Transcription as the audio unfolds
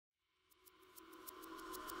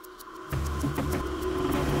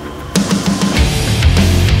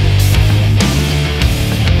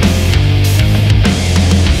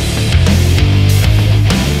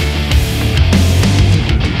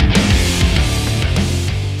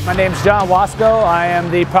My name's John Wasko. I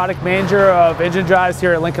am the product manager of engine drives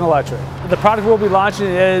here at Lincoln Electric. The product we'll be launching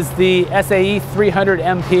is the SAE-300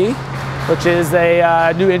 MP, which is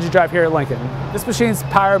a new engine drive here at Lincoln. This machine is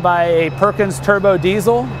powered by a Perkins turbo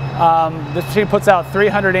diesel. This machine puts out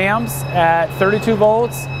 300 amps at 32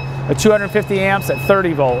 volts, 250 amps at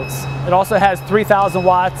 30 volts. It also has 3,000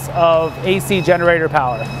 watts of AC generator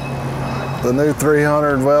power. The new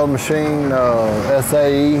 300 weld machine,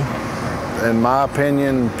 SAE, in my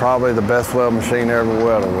opinion, probably the best weld machine I ever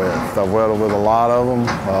welded with. I've welded with a lot of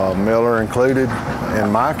them, Miller included.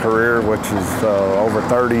 In my career, which is over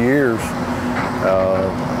 30 years,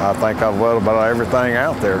 I think I've welded about everything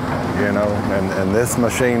out there, you know, and this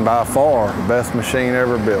machine by far, the best machine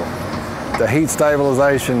ever built. The heat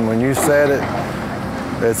stabilization, when you set it,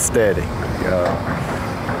 it's steady,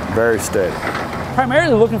 very steady.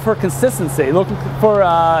 Primarily looking for consistency, looking for,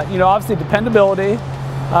 you know, obviously dependability,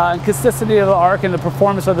 and consistency of the arc and the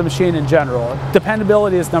performance of the machine in general.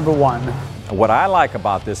 Dependability is number one. What I like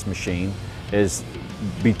about this machine is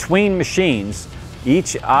between machines,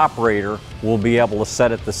 each operator will be able to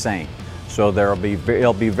set it the same. So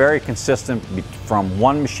it'll be very consistent from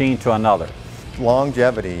one machine to another.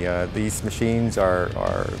 Longevity, these machines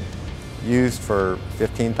are used for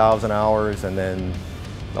 15,000 hours, and then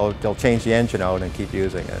they'll change the engine out and keep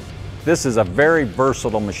using it. This is a very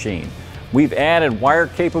versatile machine. We've added wire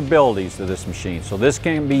capabilities to this machine, so this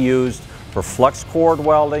can be used for flux cord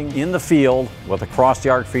welding in the field with a cross the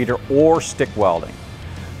arc feeder or stick welding.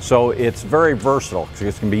 So it's very versatile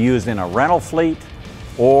because it can be used in a rental fleet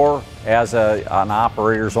or as an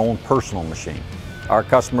operator's own personal machine. Our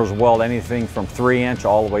customers weld anything from 3-inch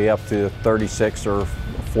all the way up to 36 or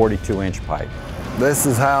 42-inch pipe. This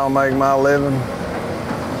is how I make my living.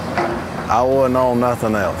 I wouldn't own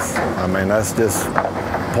nothing else. I mean, that's just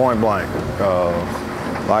point blank.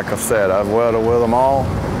 Like I said, I've welded with them all.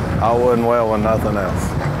 I wouldn't weld with nothing else.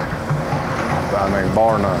 I mean,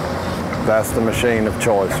 bar none. That's the machine of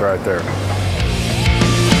choice right there.